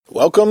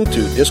Welcome to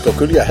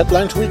Dyscalculia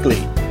Headlines Weekly,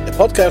 a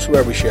podcast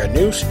where we share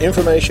news,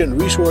 information,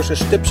 resources,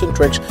 tips and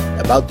tricks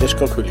about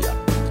dyscalculia.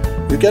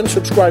 You can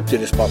subscribe to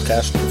this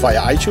podcast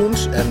via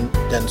iTunes and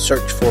then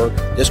search for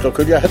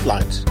Dyscalculia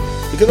Headlines.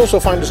 You can also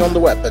find us on the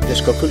web at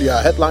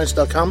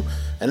dyscalculiaheadlines.com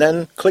and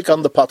then click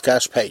on the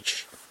podcast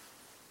page.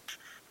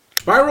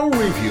 Spiral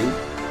Review.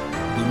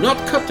 Do not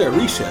cut their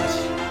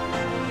recess.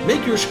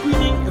 Make your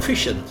screening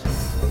efficient.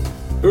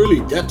 Early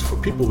death for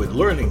people with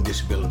learning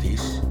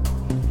disabilities.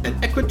 And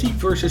equity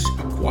versus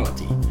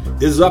equality.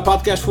 This is our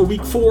podcast for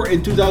week 4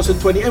 in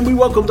 2020, and we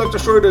welcome Dr.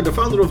 Schroeder, the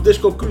founder of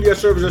Dyscalculia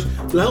Services,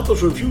 to help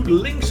us review the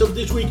links of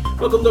this week.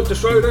 Welcome, Dr.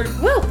 Schroeder.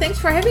 Well, thanks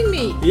for having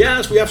me.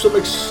 Yes, we have some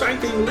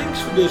exciting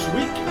links for this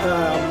week.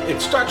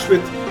 It starts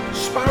with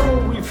Spiral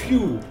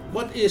Review.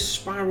 What is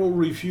Spiral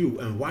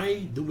Review, and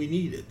why do we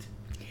need it?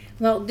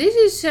 Well, this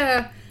is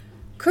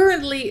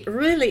currently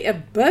really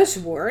a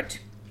buzzword,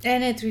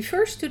 and it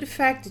refers to the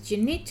fact that you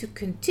need to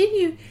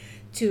continue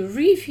to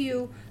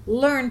review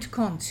learned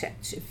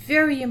concepts.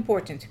 Very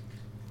important.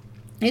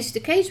 It's the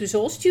case with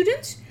all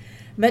students,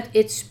 but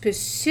it's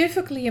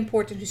specifically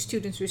important to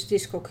students with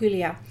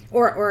dyscalculia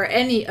or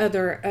any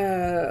other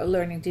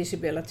learning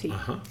disability.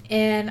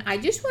 And I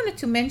just wanted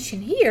to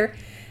mention here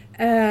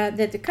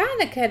that the Khan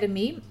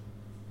Academy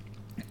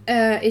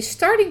is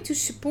starting to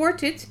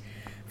support it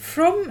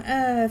from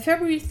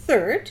February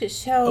 3rd.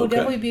 So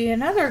there will be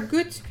another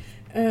good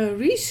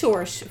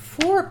resource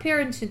for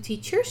parents and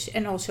teachers,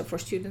 and also for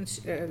students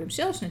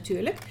themselves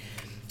natuurlijk,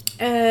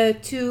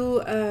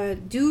 to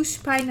do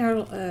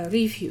spinal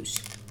reviews.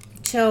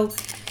 So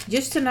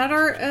just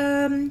another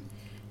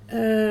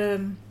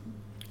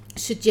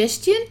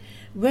suggestion: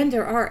 when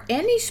there are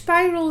any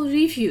spiral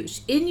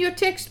reviews in your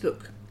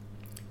textbook,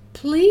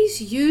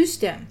 please use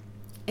them.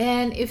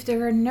 And if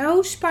there are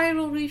no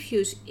spiral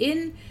reviews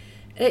in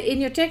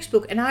your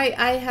textbook, and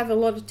I have a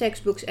lot of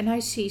textbooks and I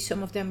see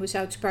some of them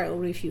without spiral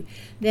review,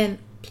 then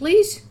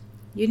please,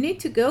 you need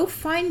to go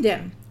find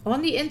them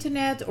on the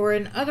internet or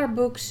in other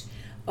books,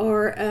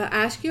 or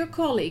ask your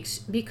colleagues,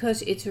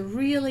 because it's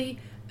really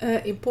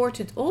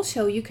important.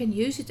 Also, you can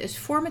use it as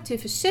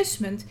formative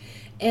assessment,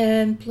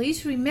 and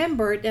please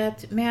remember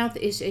that math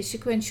is a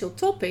sequential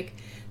topic,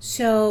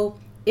 so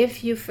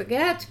if you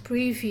forget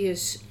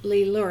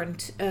previously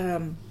learned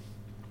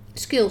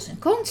skills and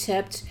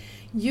concepts,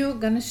 you're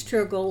gonna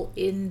struggle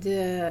in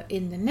the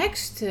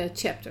next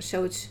chapter.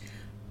 So it's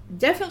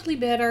definitely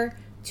better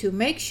to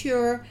make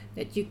sure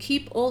that you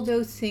keep all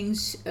those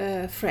things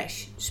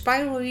fresh.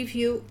 Spiral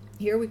review,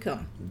 here we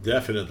come.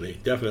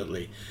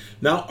 Definitely.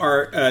 Now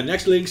our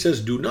next link says,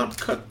 do not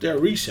cut their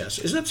recess.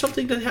 Is that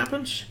something that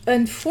happens?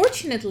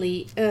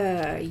 Unfortunately,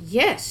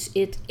 yes,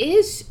 it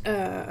is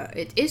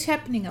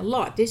happening a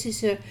lot. This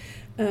is a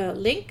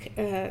link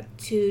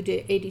to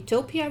the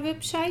Edutopia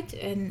website,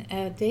 and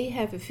they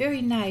have a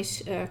very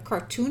nice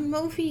cartoon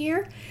movie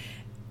here.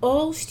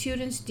 All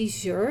students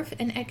deserve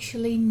and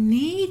actually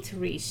need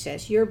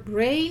recess. Your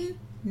brain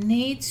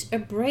needs a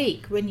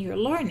break when you're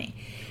learning.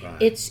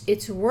 Right.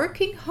 It's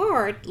working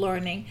hard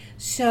learning,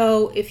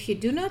 so if you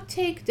do not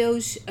take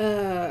those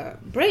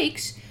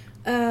breaks,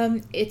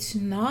 it's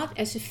not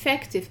as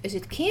effective as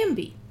it can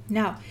be.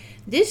 Now,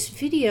 this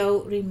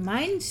video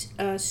reminds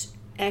us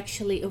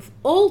actually of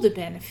all the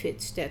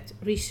benefits that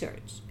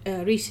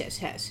recess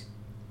has.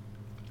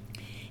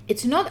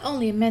 It's not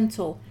only a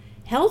mental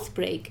health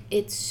break,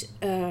 it's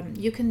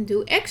you can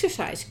do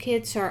exercise.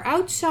 Kids are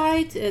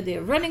outside,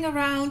 they're running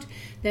around.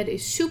 That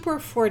is super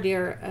for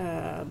their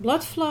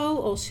blood flow,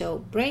 also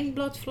brain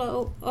blood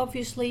flow,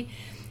 obviously.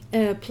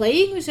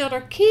 Playing with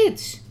other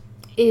kids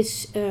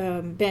is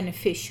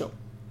beneficial,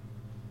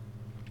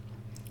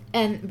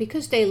 and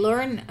because they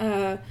learn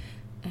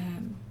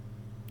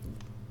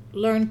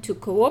to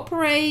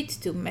cooperate,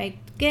 to make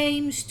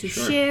games, to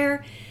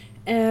share,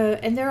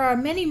 and there are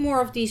many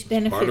more of these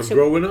benefits. Part of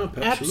growing up,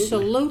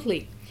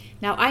 absolutely.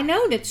 Now, I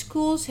know that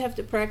schools have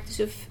the practice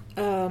of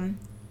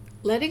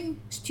letting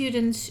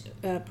students,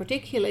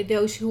 particularly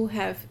those who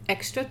have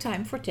extra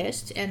time for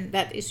tests, and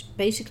that is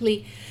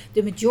basically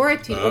the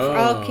majority of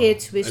our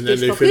kids with and then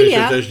dyscalculia. they finish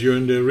the test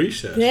during the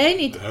recess. They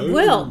need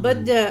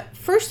but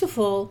first of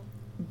all,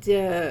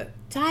 the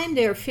time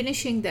they're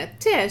finishing that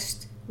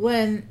test,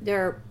 when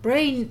their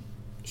brain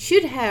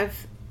should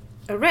have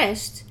a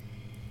rest,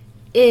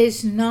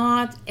 is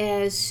not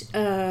as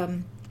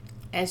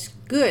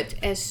good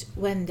as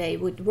when they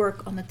would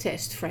work on a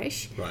test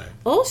fresh. Right.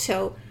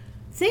 Also,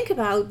 think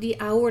about the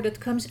hour that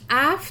comes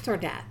after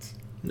that.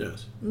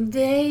 Yes.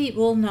 They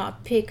will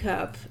not pick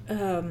up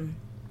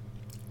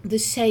the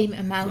same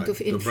amount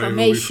of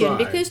information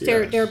because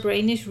their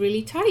brain is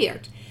really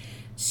tired.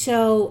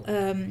 So,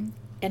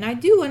 and I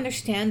do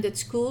understand that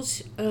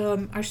schools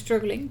are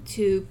struggling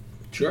to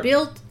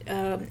build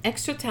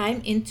extra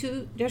time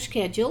into their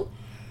schedule.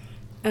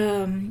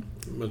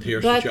 But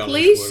here's the challenge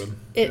please, for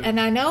them. And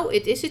I know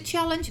it is a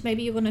challenge.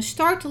 Maybe you want to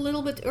start a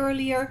little bit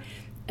earlier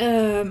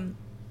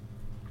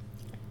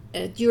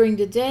during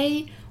the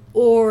day,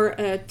 or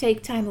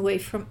take time away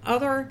from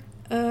other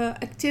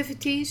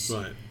activities.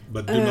 Right.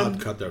 But do not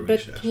cut the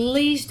recess. But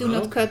please do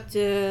not cut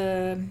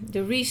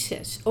the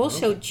recess.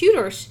 Also,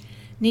 tutors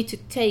need to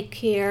take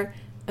care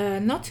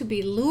not to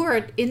be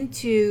lured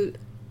into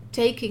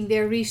taking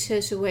their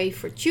recess away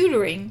for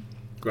tutoring.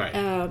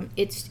 Right.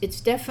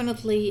 It's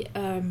definitely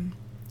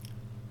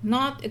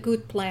not a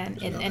good plan,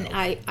 and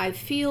I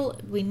feel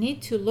we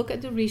need to look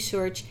at the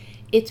research.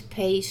 It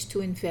pays to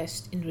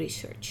invest in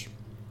research.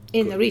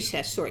 In the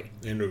recess, sorry.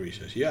 In the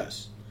recess,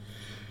 yes.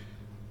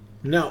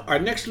 Now, our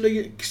next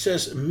link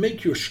says,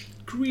 make your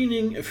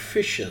screening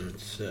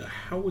efficient.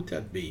 How would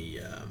that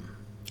be?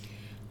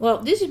 Well,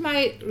 this is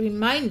my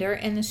reminder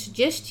and a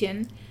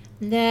suggestion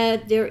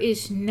that there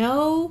is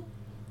no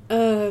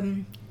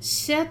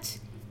set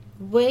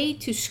way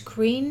to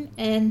screen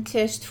and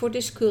test for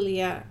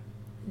dyscalculia.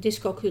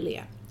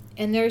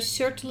 And there's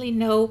certainly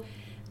no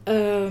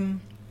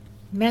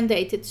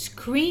mandated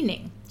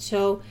screening.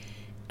 So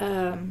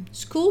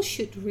schools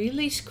should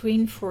really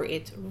screen for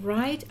it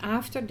right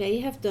after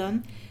they have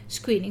done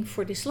screening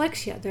for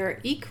dyslexia. They're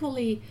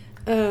equally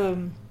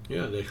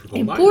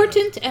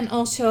important, and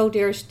also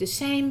there's the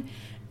same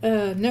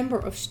number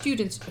of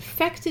students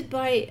affected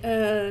by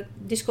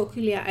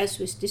dyscalculia as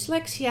with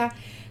dyslexia.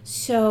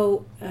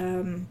 So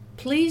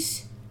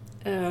please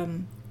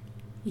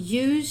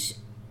use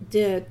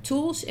the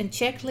tools and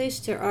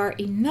checklists. There are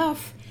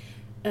enough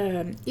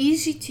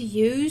easy to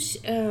use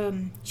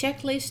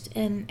checklists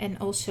and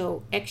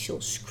also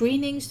actual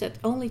screenings that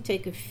only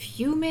take a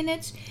few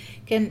minutes,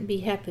 can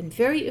be happen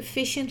very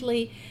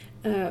efficiently.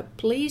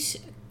 Please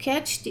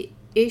catch the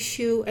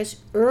issue as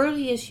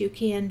early as you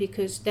can,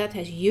 because that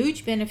has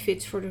huge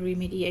benefits for the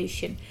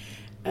remediation.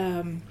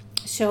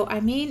 So I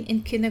mean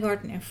in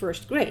kindergarten and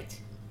first grade.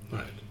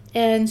 Right.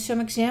 And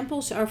some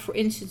examples are, for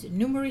instance, the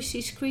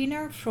numeracy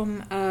screener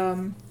from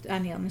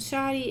Daniel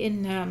Nassari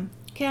in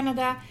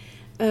Canada,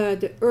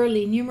 the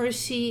early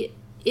numeracy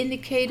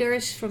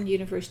indicators from the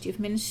University of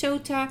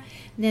Minnesota,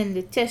 then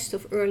the test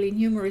of early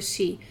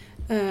numeracy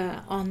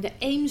on the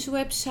AIMS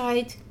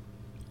website.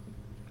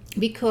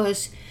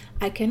 Because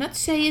I cannot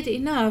say it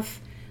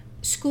enough,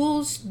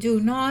 schools do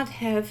not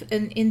have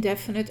an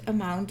indefinite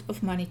amount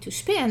of money to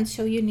spend,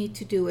 so you need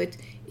to do it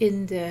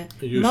in the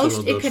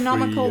most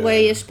economical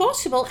way as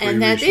possible,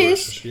 and that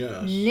is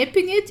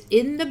nipping it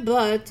in the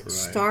bud. Right.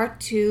 Start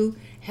to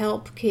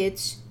help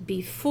kids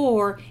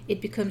before it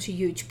becomes a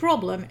huge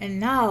problem, and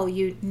now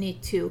you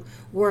need to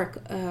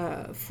work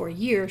for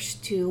years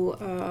to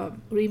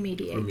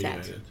remediate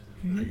that.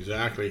 Mm-hmm.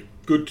 Exactly.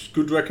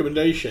 Good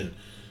recommendation.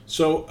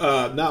 So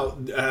now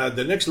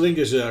the next link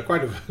is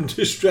quite a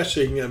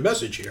distressing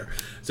message here.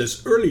 It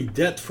says early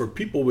death for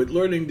people with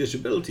learning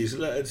disabilities.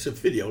 It's a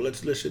video.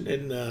 Let's listen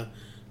in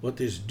what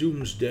this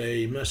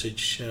doomsday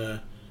message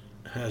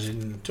has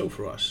in tow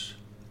for us.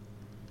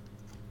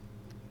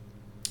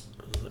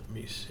 Let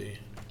me see.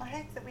 I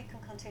hope that we can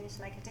continue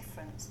to make a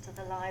difference to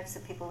the lives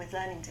of people with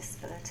learning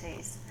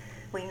disabilities.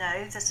 We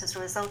know that as a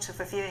result of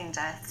reviewing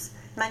deaths,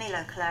 many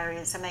local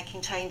areas are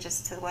making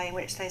changes to the way in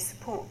which they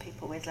support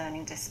people with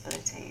learning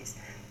disabilities.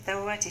 They're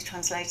already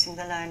translating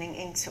the learning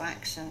into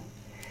action.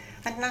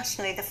 And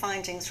nationally, the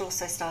findings are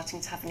also starting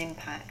to have an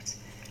impact.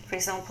 For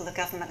example, the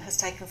government has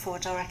taken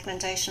forward a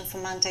recommendation for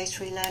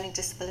mandatory learning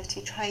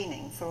disability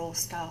training for all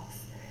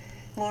staff.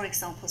 More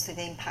examples of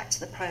the impact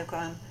of the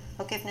programme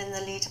are given in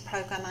the LEADER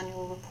programme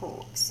annual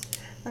reports.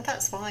 And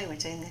that's why we're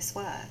doing this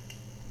work.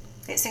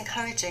 It's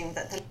encouraging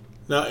that the...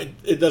 Now,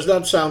 it does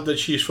not sound that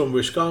she's from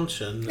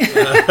Wisconsin.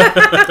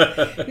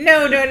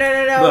 No.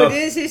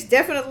 This is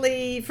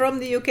definitely from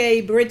the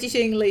UK, British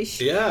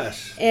English.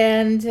 Yes.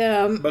 And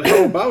but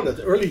how about it?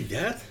 Early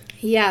death?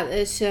 Yeah,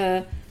 there's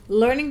a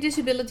learning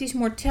disabilities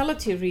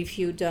mortality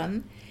review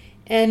done,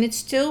 and it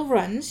still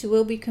runs. It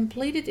will be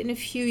completed in a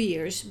few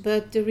years,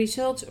 but the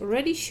results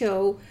already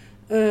show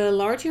a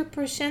larger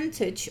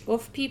percentage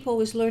of people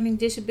with learning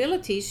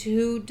disabilities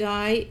who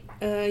die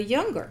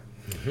younger.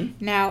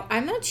 Mm-hmm. Now,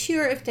 I'm not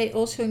sure if they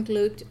also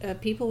include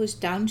people with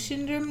Down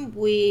syndrome,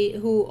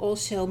 who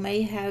also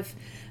may have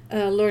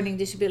learning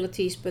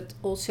disabilities, but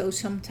also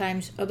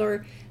sometimes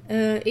other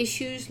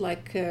issues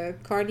like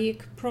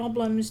cardiac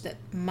problems that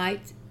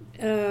might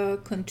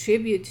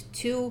contribute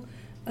to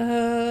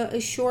a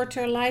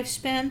shorter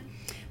lifespan.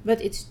 But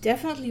it's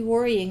definitely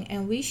worrying,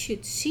 and we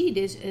should see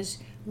this as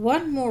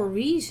one more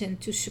reason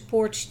to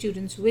support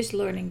students with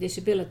learning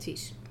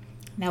disabilities.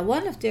 Now,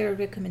 one of their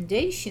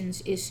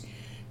recommendations is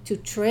to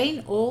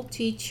train all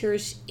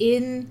teachers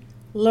in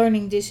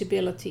learning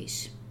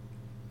disabilities,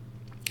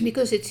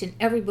 because it's in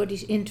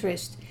everybody's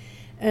interest.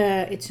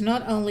 It's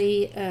not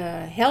only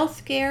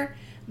healthcare,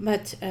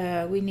 but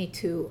we need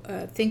to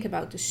think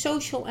about the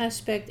social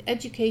aspect,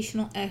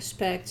 educational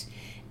aspect,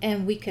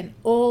 and we can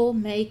all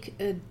make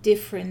a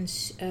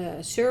difference.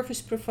 Service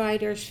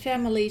providers,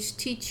 families,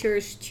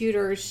 teachers,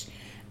 tutors.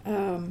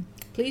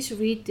 Please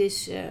read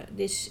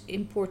this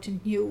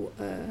important new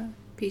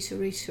piece of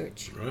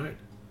research. Right.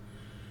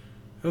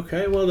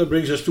 Okay, well, that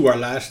brings us to our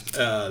last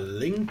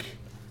link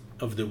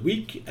of the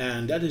week,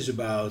 and that is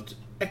about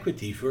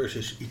equity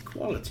versus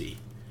equality.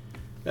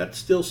 That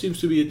still seems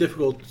to be a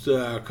difficult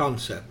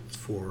concept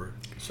for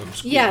some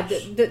schools. Yeah,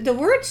 the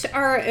words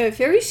are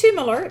very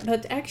similar,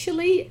 but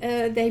actually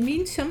they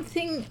mean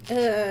something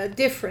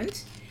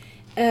different.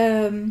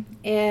 And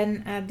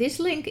this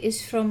link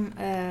is from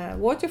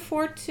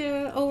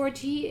Waterford.org.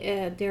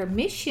 Their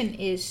mission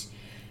is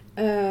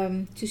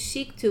to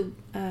seek to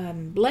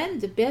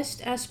blend the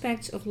best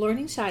aspects of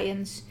learning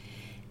science,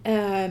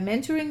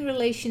 mentoring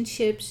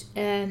relationships,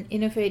 and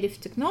innovative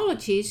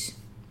technologies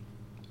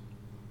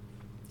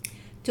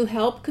to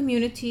help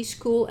community,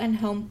 school, and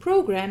home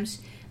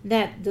programs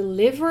that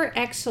deliver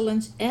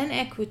excellence and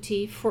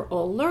equity for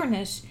all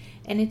learners.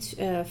 And it's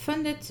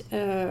funded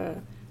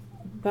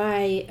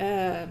by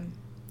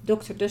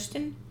Dr.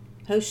 Dustin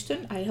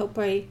Hostin. I hope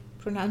I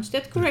pronounced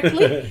that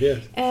correctly.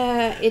 Yes.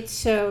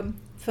 It's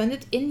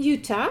funded in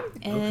Utah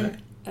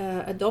and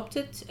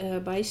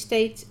adopted by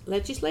state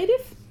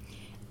legislative.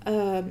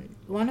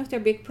 One of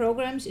their big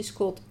programs is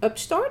called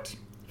Upstart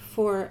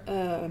for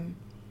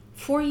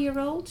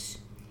 4-year-olds.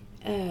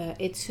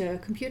 It's a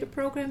computer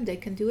program they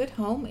can do at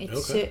home.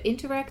 It's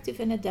interactive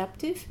and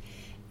adaptive.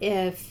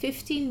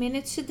 15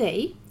 minutes a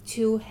day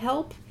to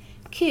help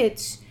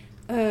kids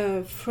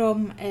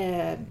from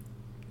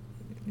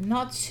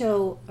not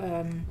so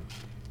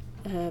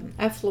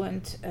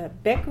affluent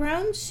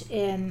backgrounds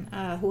and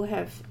who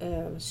have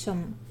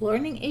some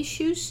learning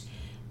issues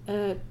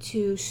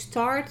to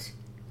start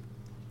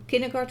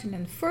kindergarten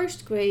and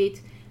first grade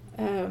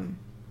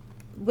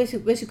with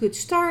a good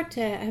start,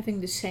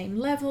 having the same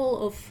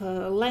level of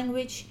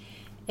language,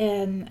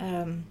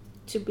 and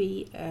to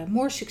be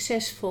more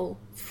successful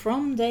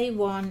from day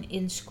one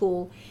in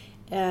school.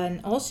 And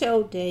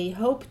also they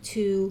hope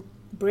to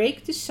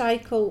break the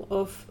cycle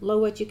of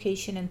low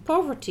education and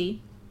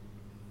poverty.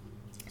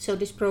 So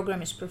this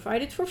program is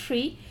provided for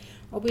free.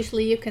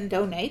 Obviously you can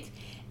donate.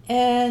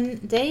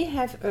 And they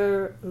have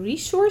a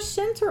resource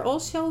center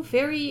also,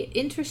 very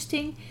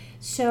interesting.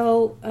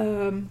 So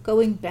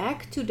going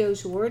back to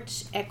those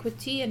words,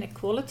 equity and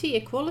equality.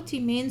 Equality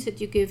means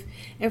that you give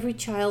every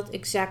child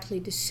exactly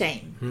the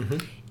same. Mm-hmm.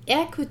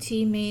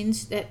 Equity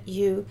means that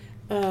you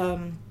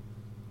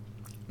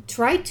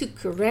try to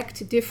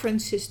correct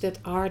differences that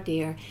are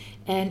there.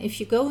 And if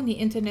you go on the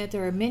internet,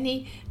 there are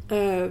many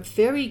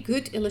very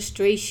good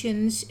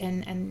illustrations,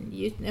 and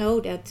you know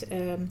that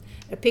a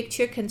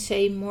picture can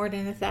say more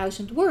than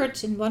 1,000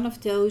 words. And one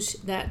of those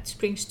that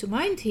springs to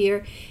mind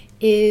here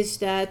is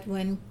that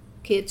when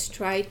kids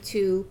try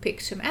to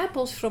pick some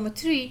apples from a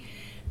tree,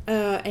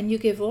 and you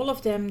give all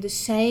of them the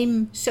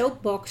same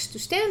soapbox to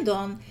stand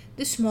on,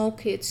 the small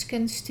kids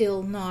can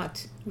still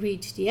not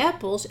reach the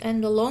apples,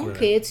 and the long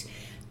kids,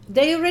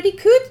 they already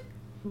could,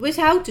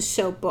 without the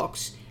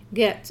soapbox,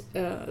 get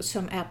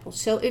some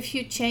apples. So if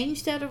you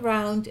change that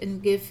around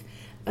and give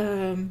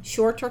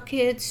shorter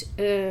kids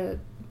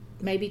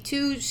maybe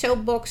 2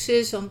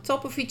 soapboxes on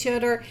top of each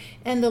other,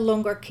 and the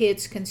longer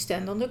kids can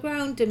stand on the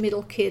ground, the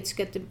middle kids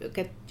get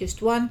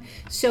just 1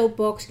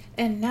 soapbox,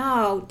 and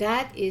now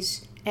that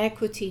is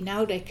equity.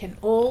 Now they can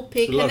all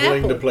pick an apple.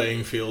 Leveling the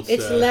playing field.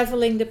 It's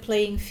leveling the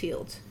playing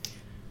field.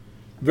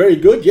 Very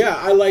good. Yeah,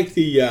 I like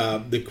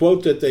the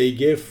quote that they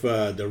give.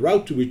 The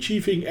route to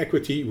achieving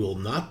equity will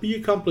not be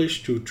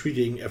accomplished through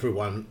treating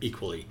everyone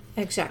equally.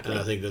 Exactly. And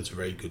I think that's a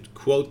very good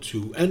quote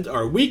to end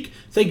our week.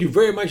 Thank you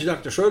very much,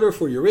 Dr. Schroeder,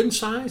 for your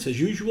insights. As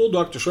usual,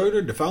 Dr.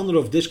 Schroeder, the founder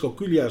of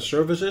Dyscalculia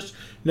Services.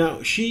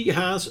 Now, she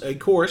has a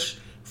course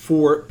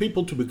for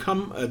people to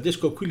become a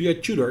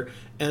Dyscalculia tutor,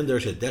 and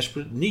there's a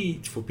desperate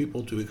need for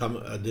people to become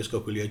a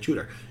Dyscalculia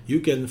tutor. You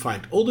can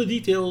find all the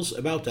details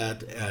about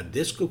that at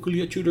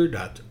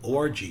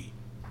dyscalculiatutor.org.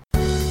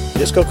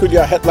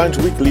 Dyscalculia Headlines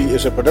Weekly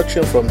is a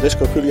production from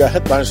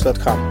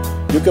dyscalculiaheadlines.com.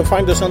 You can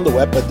find us on the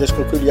web at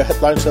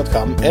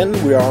dyscalculiaheadlines.com, and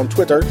we are on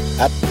Twitter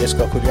at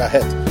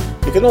dyscalculiahead.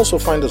 You can also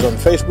find us on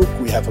Facebook.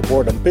 We have a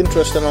board on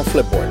Pinterest and on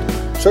Flipboard.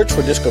 Search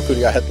for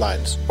Dyscalculia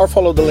Headlines or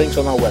follow the links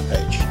on our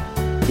webpage.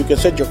 You can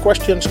send your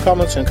questions,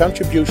 comments and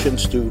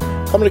contributions to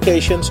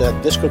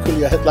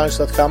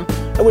communications@dyscalculiaheadlines.com,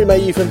 and we may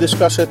even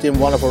discuss it in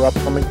one of our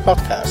upcoming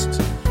podcasts.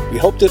 We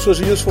hope this was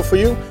useful for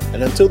you,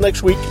 and until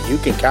next week, you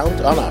can count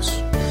on us.